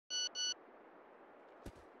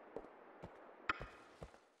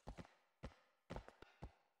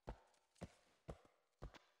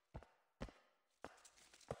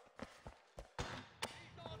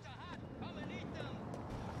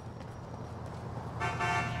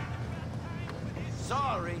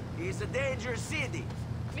Sorry, it's a dangerous city.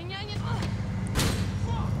 Hey,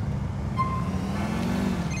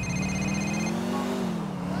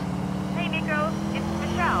 Nico, it's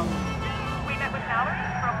Michelle. We met with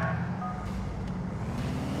Mallory from...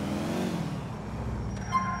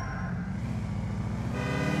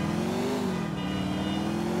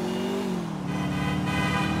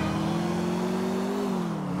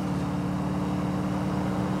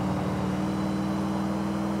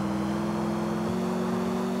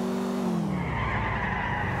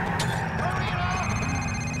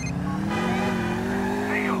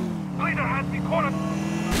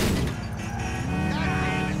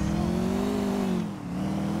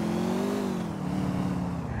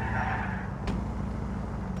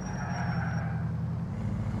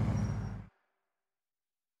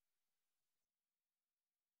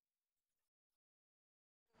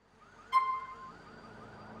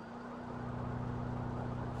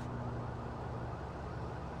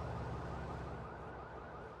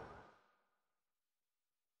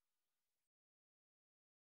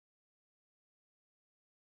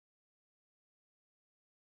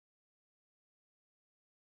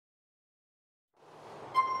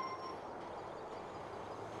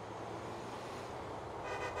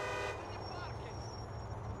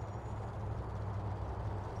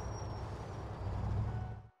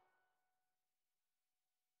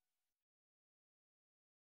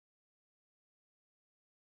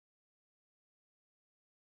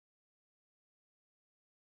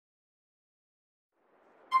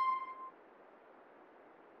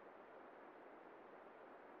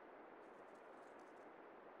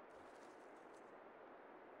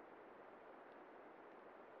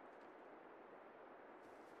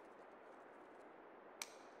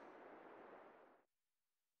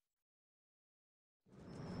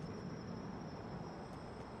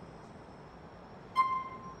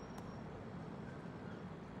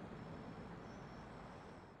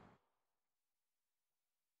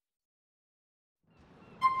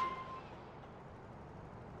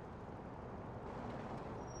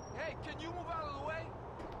 Hey, can you move out of the way?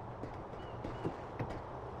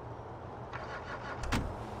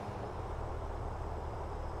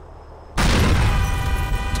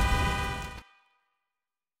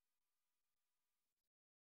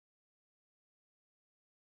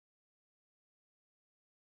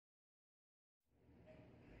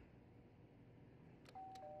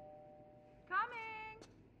 Coming!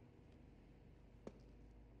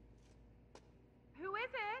 Who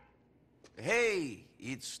is it? Hey,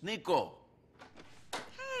 it's Nico.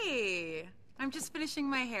 Hey, I'm just finishing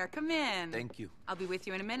my hair. Come in. Thank you. I'll be with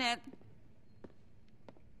you in a minute.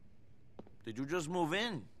 Did you just move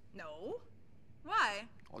in? No. Why?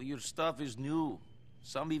 All your stuff is new.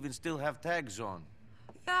 Some even still have tags on.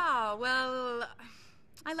 Yeah, well,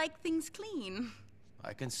 I like things clean.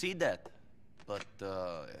 I can see that. But,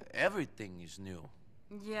 everything is new.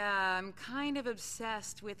 Yeah, I'm kind of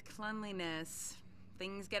obsessed with cleanliness.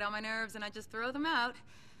 Things get on my nerves and I just throw them out.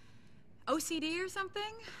 OCD or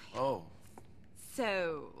something? Oh.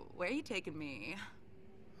 So, where are you taking me?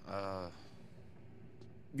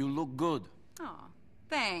 You look good. Aw,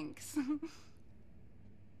 thanks.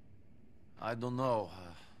 I don't know.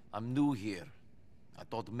 I'm new here. I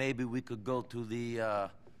thought maybe we could go to the,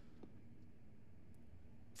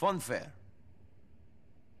 fun fair.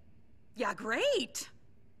 Yeah, great!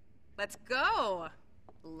 Let's go!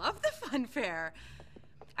 Love the fun fair.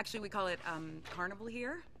 Actually, we call it, carnival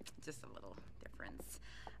here. Just a little difference.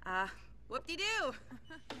 Whoop-de-doo!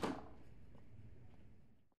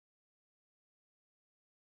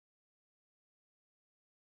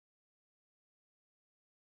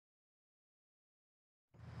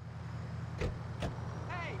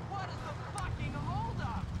 Hey, what is the fucking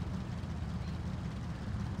holdup?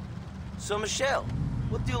 So, Michelle,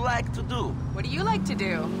 what do you like to do? What do you like to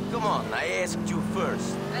do? Come on, I asked you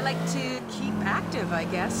first. I like to keep active, I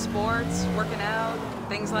guess. Sports, working out,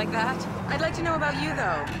 things like that. I'd like to know about you,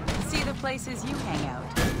 though. See the places you hang out.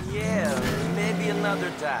 Yeah, maybe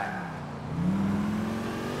another time.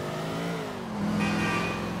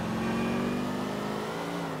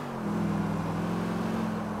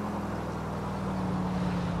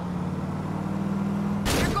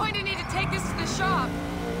 You're going to need to take this to the shop.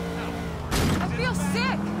 I feel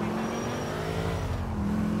sick.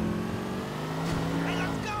 Hey,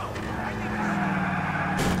 let's go!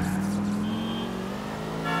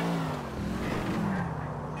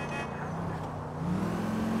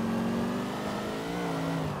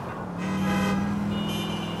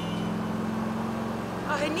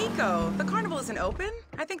 Hey, Nico, the carnival isn't open.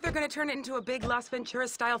 I think they're going to turn it into a big Las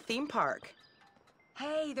Venturas-style theme park.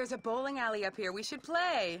 Hey, there's a bowling alley up here. We should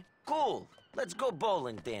play. Cool. Let's go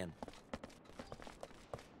bowling then.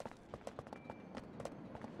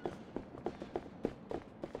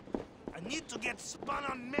 I need to get spun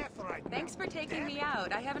on meth right now. Thanks for taking me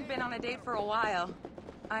out. I haven't been on a date for a while.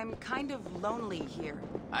 I'm kind of lonely here.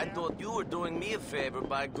 I thought you were doing me a favor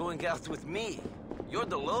by going out with me. You're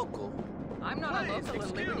the local. I'm not a Please, local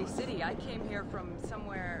in Liberty excuse. City. I came here from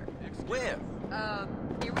somewhere. Where?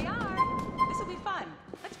 Here we are. This will be fun.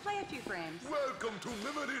 Let's play a few frames. Welcome to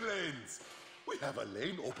Liberty Lanes. We have a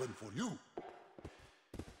lane open for you.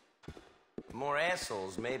 More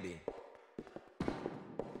assholes, maybe.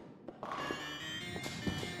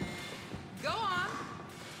 Go on.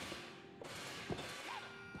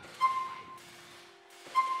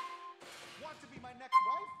 Want to be my next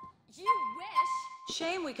wife? You wish.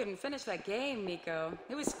 Shame we couldn't finish that game, Nico.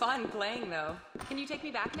 It was fun playing, though. Can you take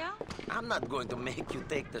me back now? I'm not going to make you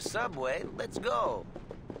take the subway. Let's go.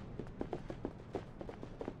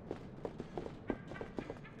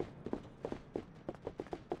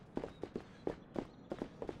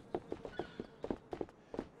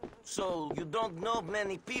 So, you don't know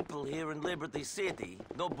many people here in Liberty City?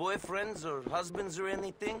 No boyfriends or husbands or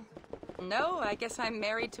anything? No, I guess I'm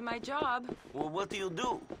married to my job. Well, what do you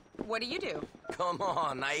do? What do you do? Come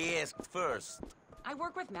on, I asked first. I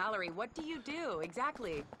work with Mallory. What do you do,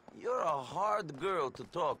 exactly? You're a hard girl to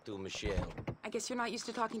talk to, Michelle. I guess you're not used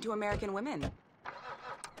to talking to American women.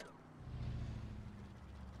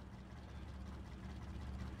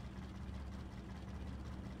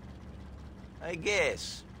 I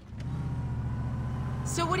guess.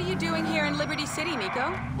 So what are you doing here in Liberty City,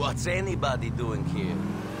 Nico? What's anybody doing here?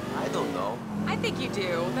 I don't know. I think you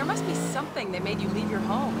do. There must be something that made you leave your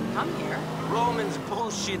home and come here. Roman's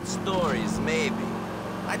bullshit stories, maybe.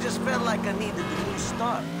 I just felt like I needed a new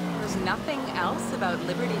start. There's nothing else about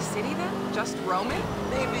Liberty City then? Just Roman?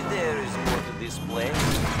 Maybe there is more to this place.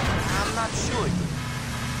 I'm not sure yet.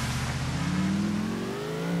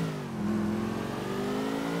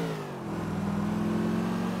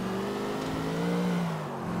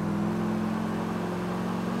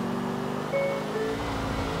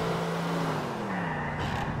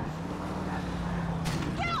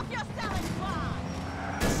 Get off your salad bar!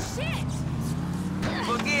 Shit!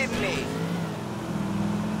 Forgive me.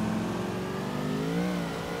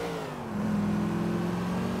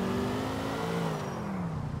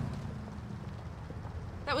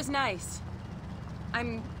 That was nice.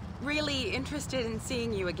 I'm really interested in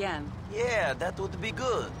seeing you again. Yeah, that would be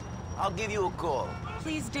good. I'll give you a call.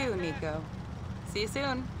 Please do, Nico. See you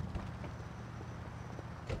soon.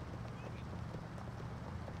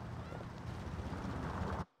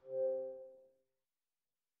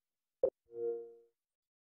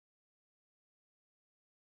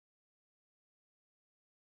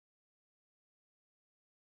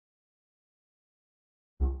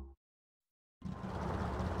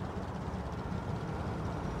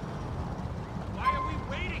 Why are we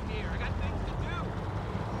waiting here? I got things to do.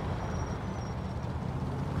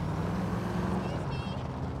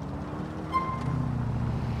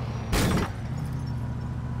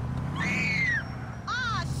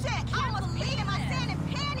 Ah, shit! I almost peed in my sand and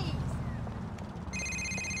panties!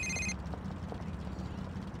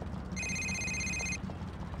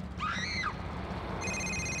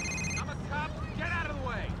 I'm a cop. Get out of the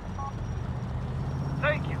way.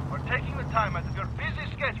 Thank you for taking the time out of your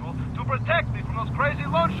busy schedule to protect me from those crazy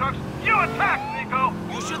loan sharks you attacked, Nico!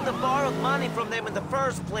 You shouldn't have borrowed money from them in the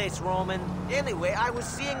first place, Roman. Anyway, I was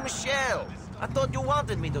seeing Michelle. I thought you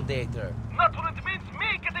wanted me to date her. Not when it means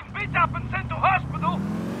me getting beat up and sent to hospital!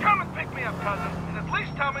 Come and pick me up, cousin, and at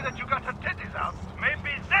least tell me that you got her titties out.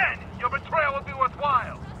 Maybe then your betrayal will be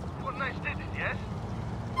worthwhile. You got nice titties, yes?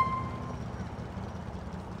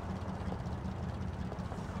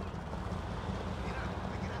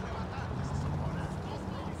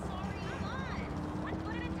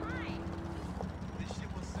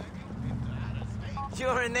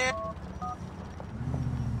 You're an ass.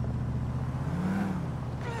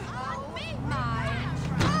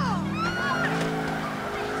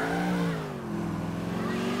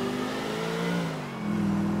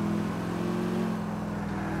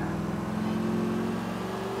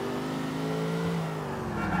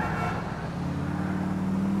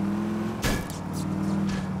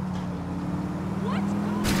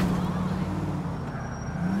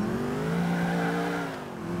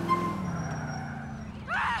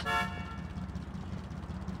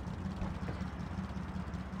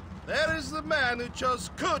 There is the man who chose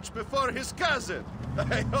Cooch before his cousin.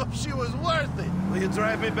 I hope she was worth it. Will you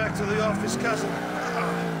drive me back to the office, cousin?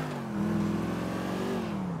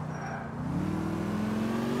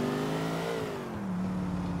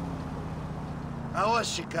 How was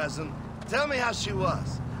she, cousin? Tell me how she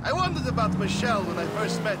was. I wondered about Michelle when I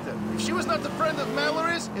first met her. If she was not a friend of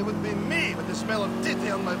Mallory's, it would be me with the smell of titty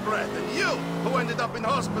on my breath, and you, who ended up in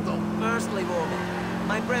hospital. Firstly, woman,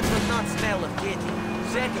 my breath does not smell of titty.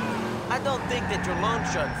 Secondly, I don't think that your loan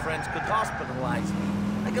shark friends could hospitalize me.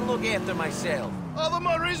 I can look after myself. All the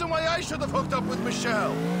more reason why I should have hooked up with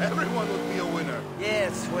Michelle. Everyone would be a winner.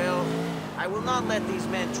 Yes, well, I will not let these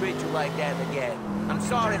men treat you like that again. I'm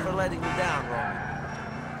sorry for letting you down, Roman.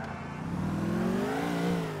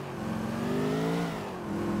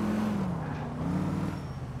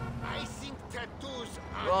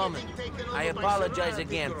 Roman, I apologize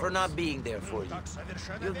again for not being there for you.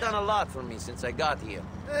 You've done a lot for me since I got here.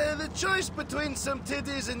 The choice between some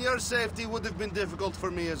titties and your safety would have been difficult for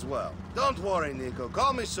me as well. Don't worry, Nico.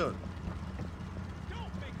 Call me soon.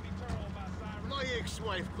 My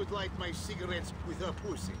ex-wife could light my cigarettes with her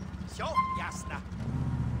pussy. So, jasna.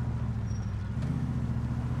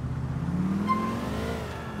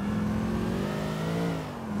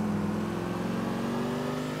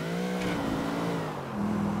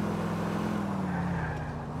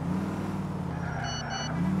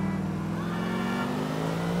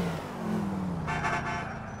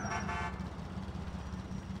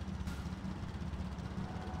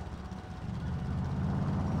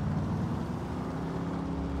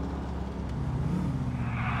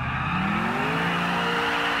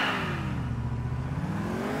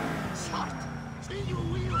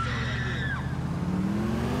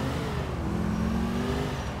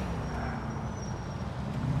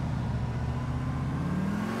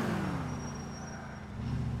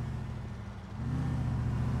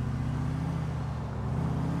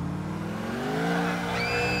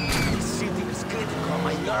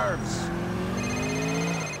 Nerves.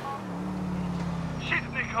 Shit,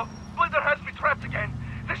 Nico. Blinder has me trapped again.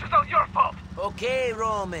 This is all your fault. Okay,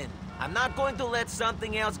 Roman. I'm not going to let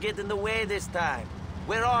something else get in the way this time.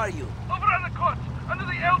 Where are you? Over on the court, under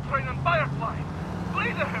the L train on Firefly.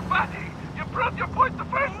 Blinder, buddy. You proved your point the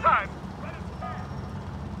first time.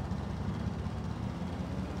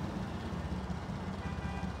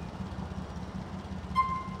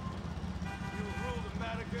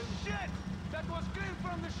 Shit! That was clear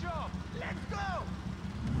from the show. Let's go!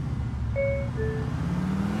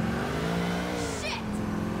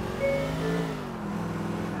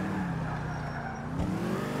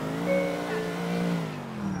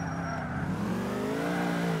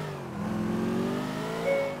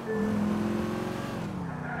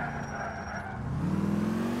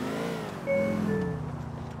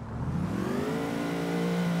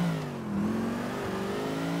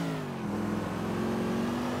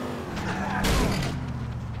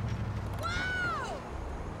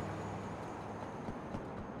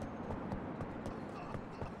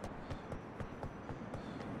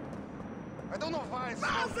 I don't know why it's...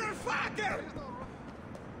 Motherfucker!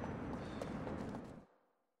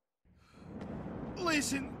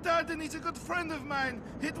 Listen, Darden is a good friend of mine.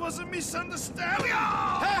 It was a misunderstanding.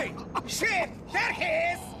 Hey! Shit! There he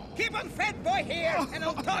is! Keep on Fat Boy here, and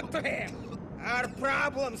I'll talk to him! Our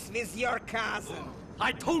problems with your cousin.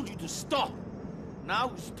 I told you to stop.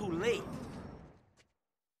 Now it's too late.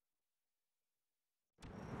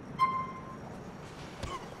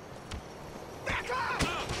 Back up!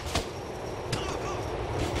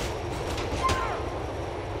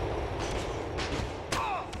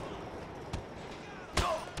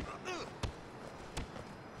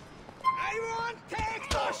 I won't take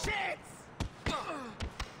those shits!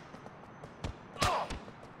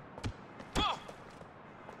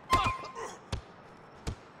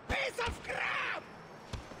 Piece of crap!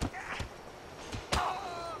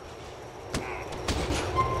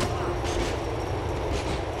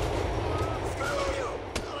 Screw you!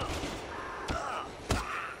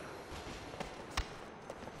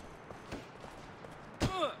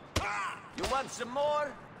 You want some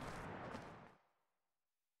more?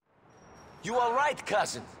 You all right,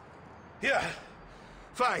 cousin? Yeah,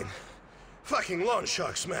 fine. Fucking loan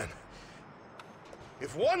sharks, man.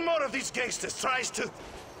 If one more of these gangsters tries to...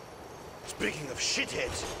 Speaking of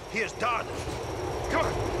shitheads, here's Darden. Come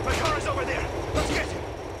on, my car is over there. Let's get him.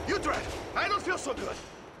 You drive. I don't feel so good.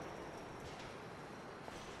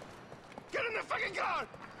 Get in the fucking car!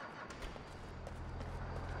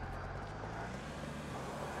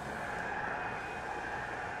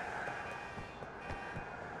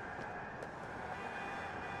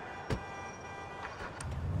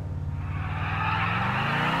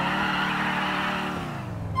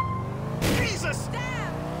 Jesus!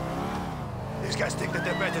 These guys think that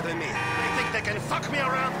they're better than me. They think they can fuck me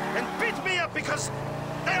around and beat me up because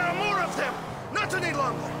there are more of them. Not any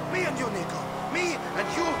longer. Me and you, Nico. Me and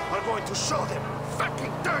you are going to show them.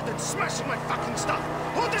 Fucking Darden smashing my fucking stuff.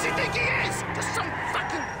 Who does he think he is? Just some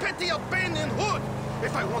fucking petty Albanian hood.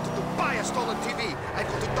 If I wanted to buy a stolen TV, I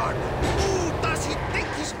go to Darden. Who does he think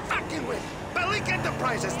he's fucking with? Bellic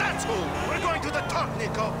Enterprises, that's who. We're going to the top,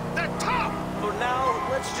 Nico. The top! For now,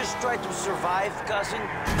 let's just try to survive, cousin.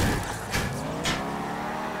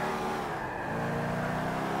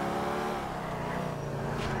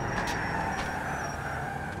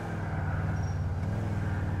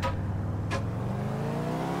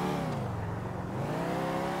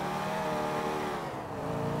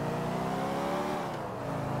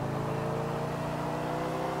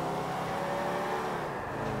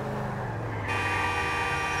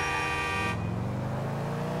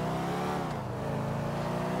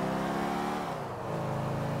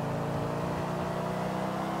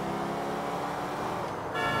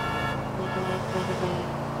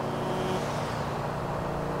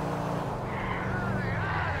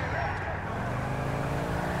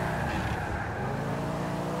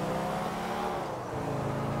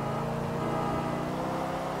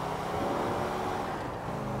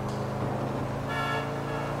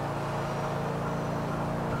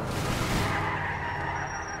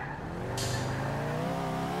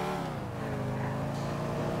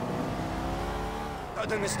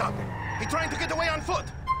 Darden is stopping. He's trying to get away on foot.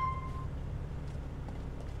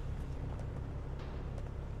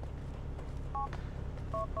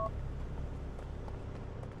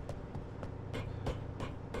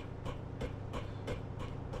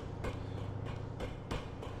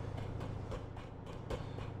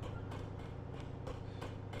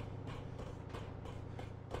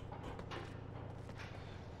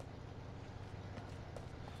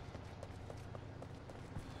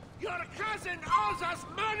 Your cousin owes us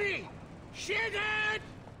money! Shithead!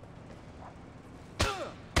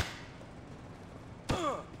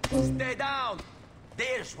 Stay down!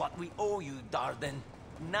 There's what we owe you, Darden.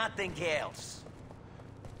 Nothing else.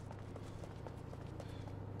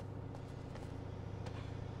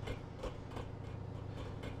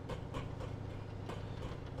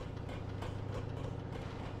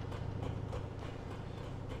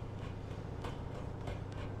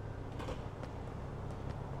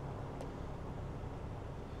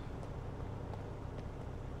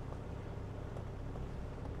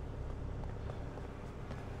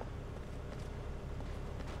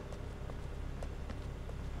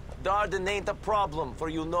 Darden ain't a problem for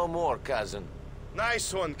you no more, cousin.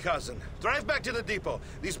 Nice one, cousin. Drive back to the depot.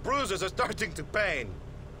 These bruises are starting to pain.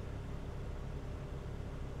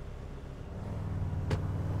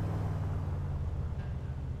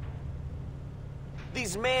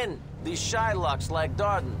 These men, these Shylocks like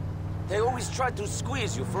Darden, they always try to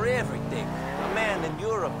squeeze you for everything. A man in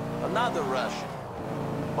Europe, another Russian.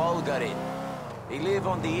 Bulgarin. He live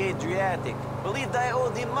on the Adriatic. Believed I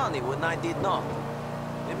owed him money when I did not.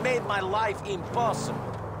 It made my life impossible.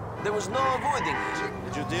 There was no avoiding it.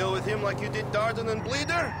 Did you deal with him like you did Darden and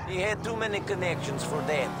Bleeder? He had too many connections for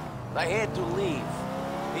that. I had to leave.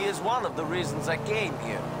 He is one of the reasons I came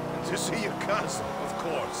here. And to see your cousin, of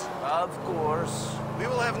course. Of course. We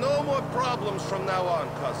will have no more problems from now on,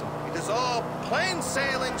 cousin. It is all plain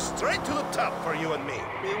sailing straight to the top for you and me.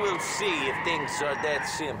 We will see if things are that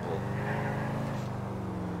simple.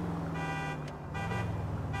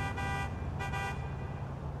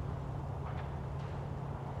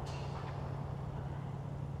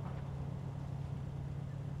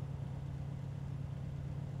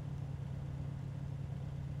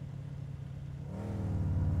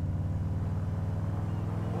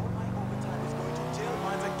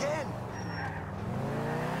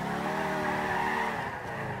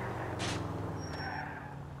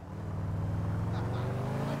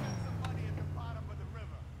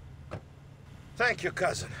 Thank you,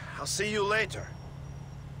 cousin. I'll see you later.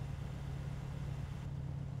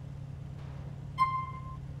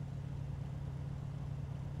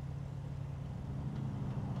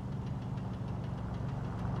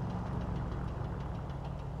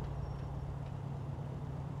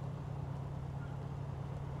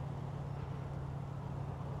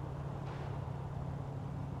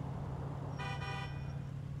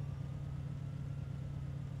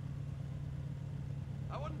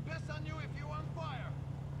 I wouldn't piss on you if you were on fire.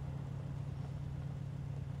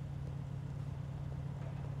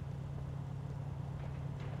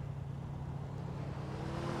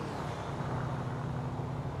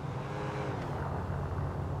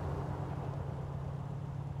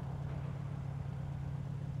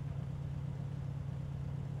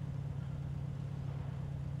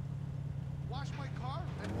 Wash my car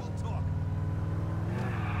and we'll talk.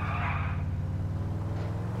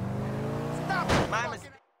 My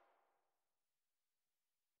mistake.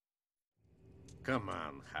 Come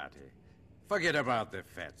on, Hattie. Forget about the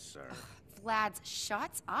fat serf. Vlad,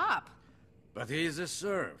 shut up. But he's a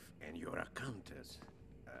serf, and you're a countess.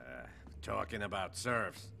 Talking about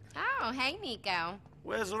serfs. Oh, hey, Nico.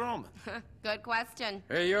 Where's Roman? Good question.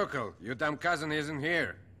 Hey, yokel, your dumb cousin isn't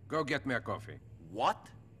here. Go get me a coffee. What?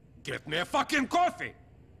 Get me a fucking coffee!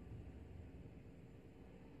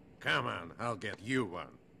 Come on, I'll get you one.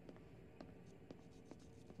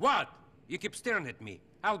 What? You keep staring at me.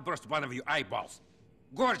 I'll burst one of your eyeballs.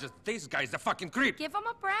 Gorgeous, this guy's a fucking creep. Give him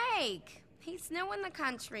a break. He's new in the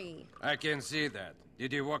country. I can see that.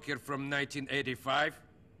 Did you walk here from 1985?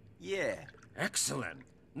 Yeah. Excellent.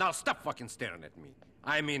 Now stop fucking staring at me.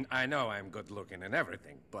 I mean, I know I'm good looking and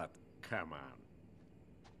everything, but come on.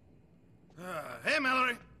 Hey,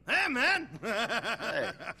 Mallory. Hey, man.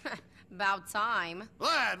 Hey. About time.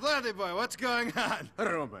 Vladdy boy, what's going on?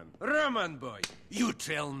 Roman boy, you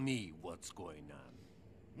tell me what's going on.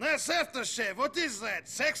 That's aftershave. What is that?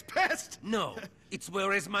 Sex pest? No, it's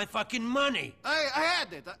where is my fucking money? I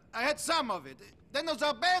had it. I had some of it. Then those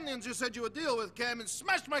Albanians you said you would deal with came and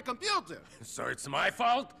smashed my computer. So it's my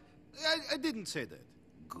fault? I didn't say that.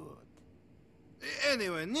 Good.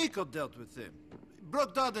 Anyway, Nico dealt with him.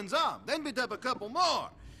 Broke Darden's arm, then beat up a couple more.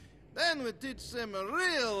 Then we teach them a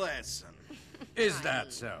real lesson. Is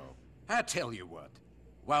that so? I tell you what,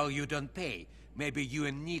 while you don't pay, maybe you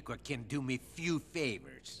and Nico can do me few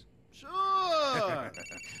favors. Sure.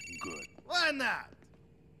 Good. Why not?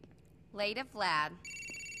 Later, Vlad.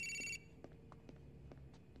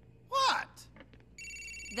 What?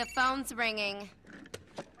 The phone's ringing.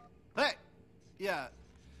 Hey. Yeah.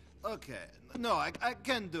 Okay. No, I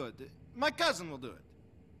can't do it. My cousin will do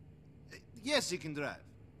it. Yes, he can drive.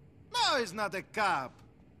 No, he's not a cop.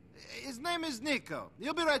 His name is Nico.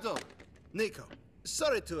 He'll be right over. Nico,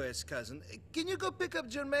 sorry to ask, cousin. Can you go pick up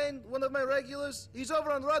Jermaine, one of my regulars? He's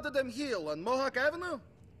over on Rotterdam Hill on Mohawk Avenue?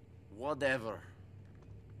 Whatever.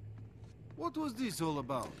 What was this all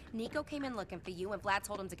about? Nico came in looking for you, and Vlad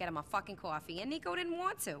told him to get him a fucking coffee, and Nico didn't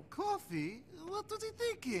want to. Coffee? What was he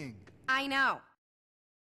thinking? I know.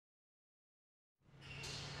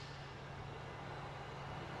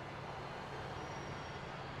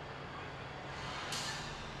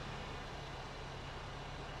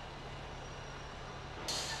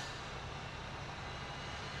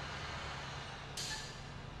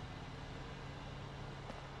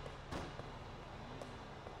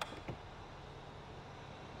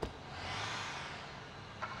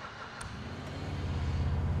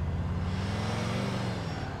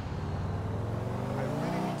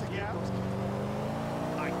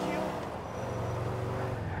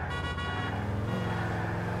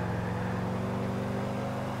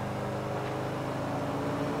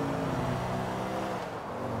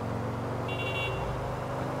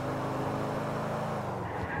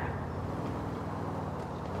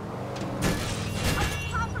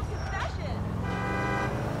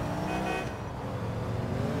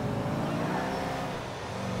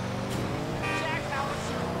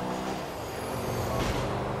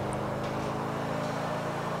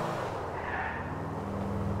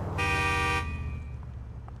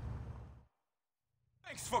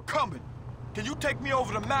 Thanks for coming. Can you take me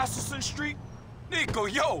over to Masterson Street? Nico,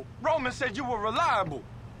 yo, Roman said you were reliable.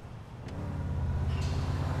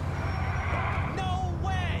 No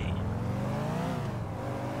way!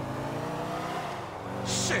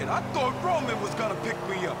 Shit, I thought Roman was gonna pick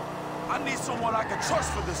me up. I need someone I can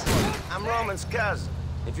trust for this run. I'm Roman's cousin.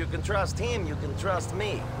 If you can trust him, you can trust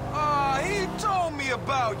me. He told me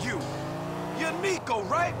about you. You're Nico,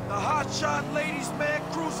 right? The hotshot ladies man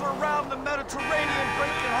cruising around the Mediterranean,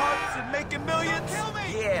 breaking hearts and making millions? Kill me!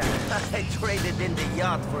 Yeah, I traded in the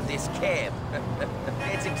yacht for this cab.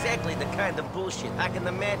 It's exactly the kind of bullshit I can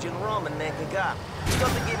imagine Roman never got. You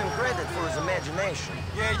got to give him credit for his imagination.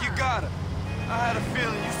 Yeah, you got it. I had a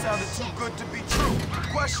feeling you sounded too good to be true. The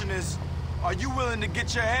question is, are you willing to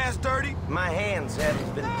get your hands dirty? My hands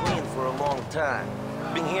haven't been clean for a long time.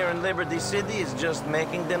 Being here in Liberty City is just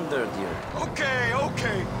making them dirtier. Okay.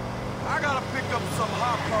 I gotta pick up some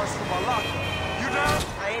hot parts from my locker. You down?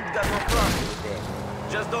 I ain't got no problem with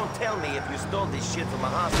that. Just don't tell me if you stole this shit from a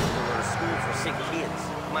hospital or a school for sick kids.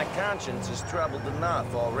 My conscience is troubled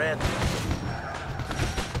enough already.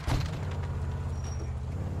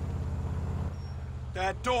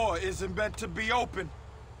 That door isn't meant to be open.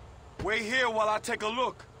 Wait here while I take a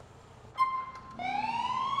look.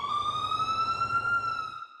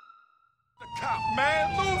 The cop,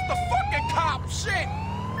 man! Lose the fucking cop! Shit!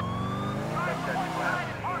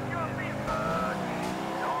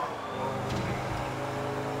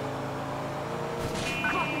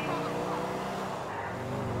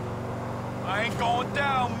 I ain't going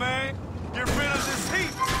down, man. Get rid of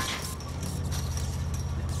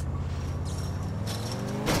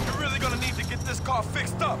all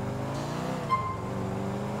fixed up.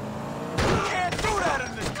 You can't do that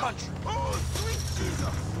in this country. Oh, sweet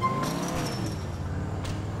Jesus!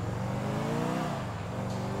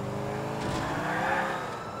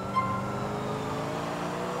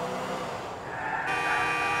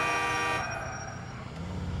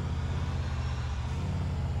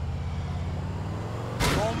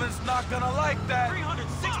 Roman's not gonna like that.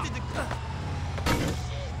 360 degrees.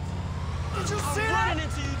 Did you see I'm that? running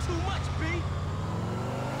into you too much, B.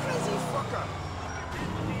 Crazy fucker.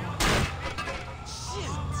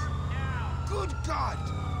 Shit. Good God.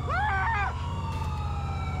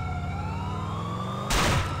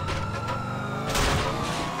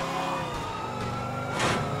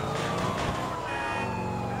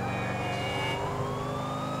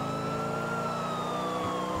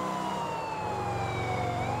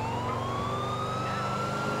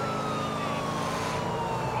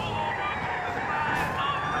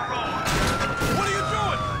 What are you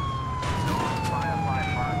doing?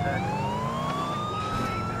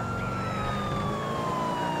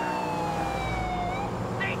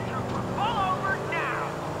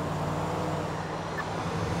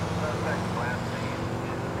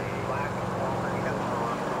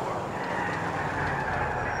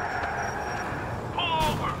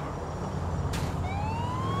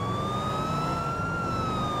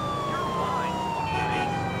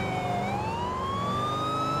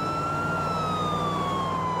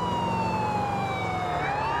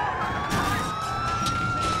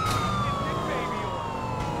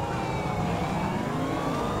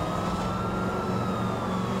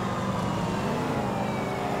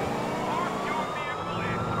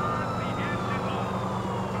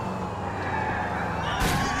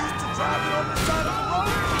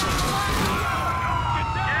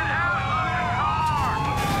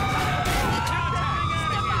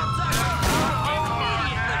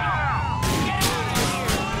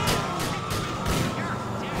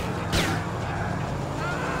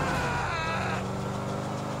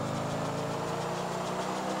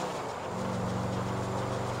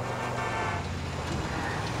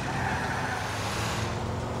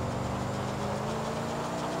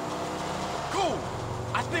 Cool.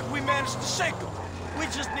 I think we managed to shake him. We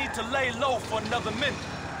just need to lay low for another minute.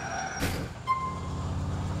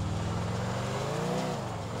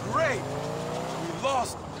 Great. We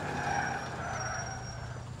lost him.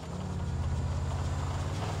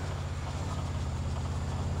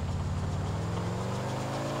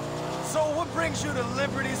 So what brings you to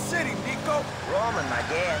Liberty City, Nico? Roman, I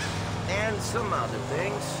guess. And some other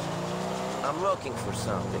things. I'm looking for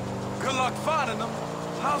something. Good luck finding them.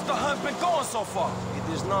 How's the hunt been going so far? It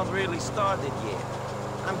has not really started yet.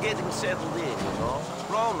 I'm getting settled in, you know?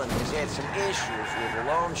 Roman has had some issues with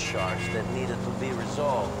loan sharks that needed to be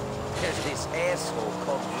resolved. There's this asshole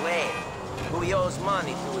called Vlad, who he owes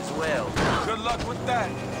money to as well. Good luck with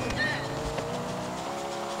that.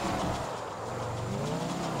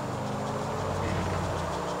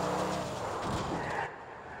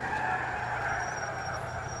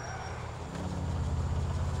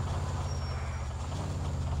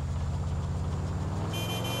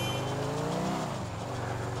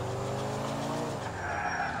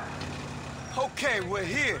 Okay, we're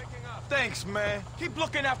here. Thanks, man. Keep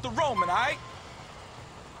looking after Roman, all right?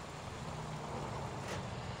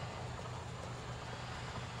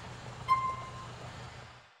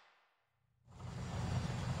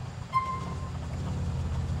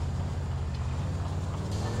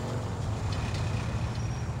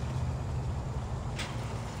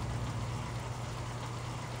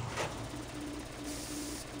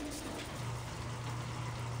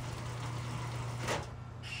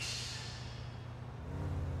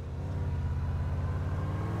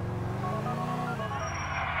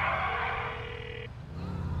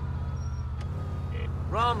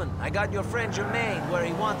 Roman, I got your friend Jermaine where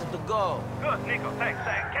he wanted to go. Good, Nico, thanks.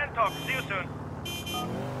 Can't talk. See you soon.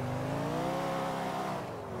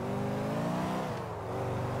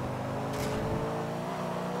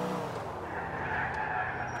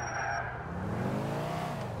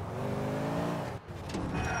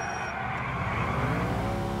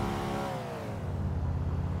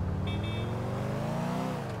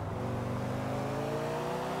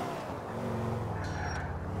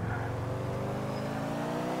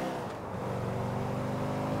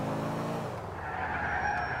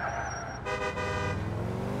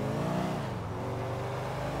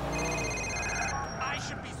 I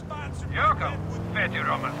should be sponsored. Yoko, Fetty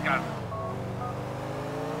Roman's cousin.